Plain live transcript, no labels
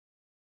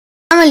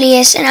I'm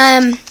Elias, and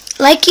I'm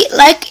like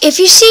if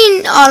you've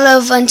seen all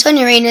of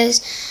Antonio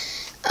Reyna's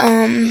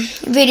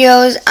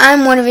videos,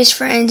 I'm one of his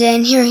friends,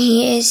 and here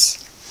he is.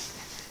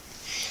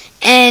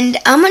 And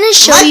I'm gonna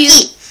show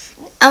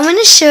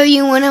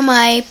you one of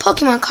my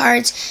Pokemon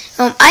cards.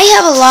 I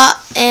have a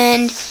lot,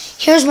 and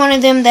here's one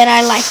of them that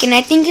I like, and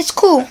I think it's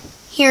cool.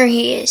 Here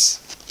he is.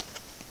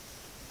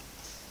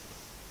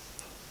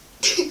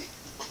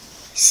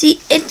 See,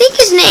 I think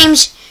his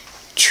name's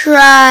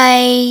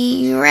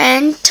Tyranitar.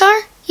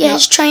 Yeah,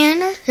 it's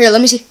Tyranitar. Here, let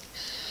me see.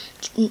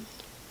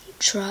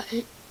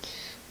 Tyranitar.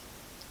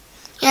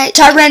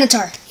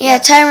 Yeah,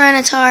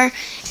 Tyranitar.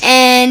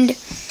 And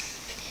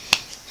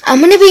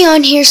I'm gonna be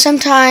on here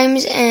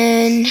sometimes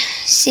and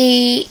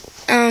see.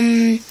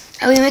 I'll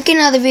be making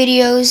other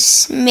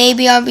videos.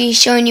 Maybe I'll be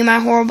showing you my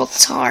horrible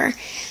guitar.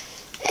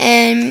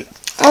 And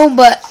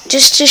but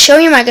just to show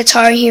you my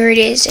guitar, here it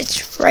is.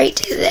 It's right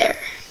there.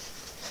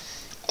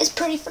 It's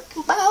pretty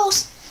freaking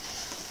balls.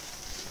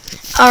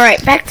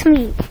 Alright, back to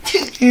me.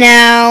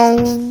 Now,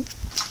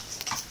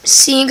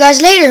 see you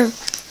guys later.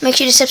 Make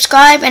sure to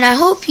subscribe, and I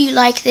hope you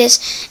like this.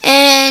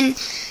 And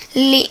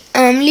leave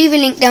a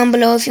link down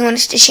below if you want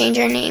us to change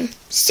our name.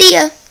 See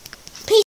ya.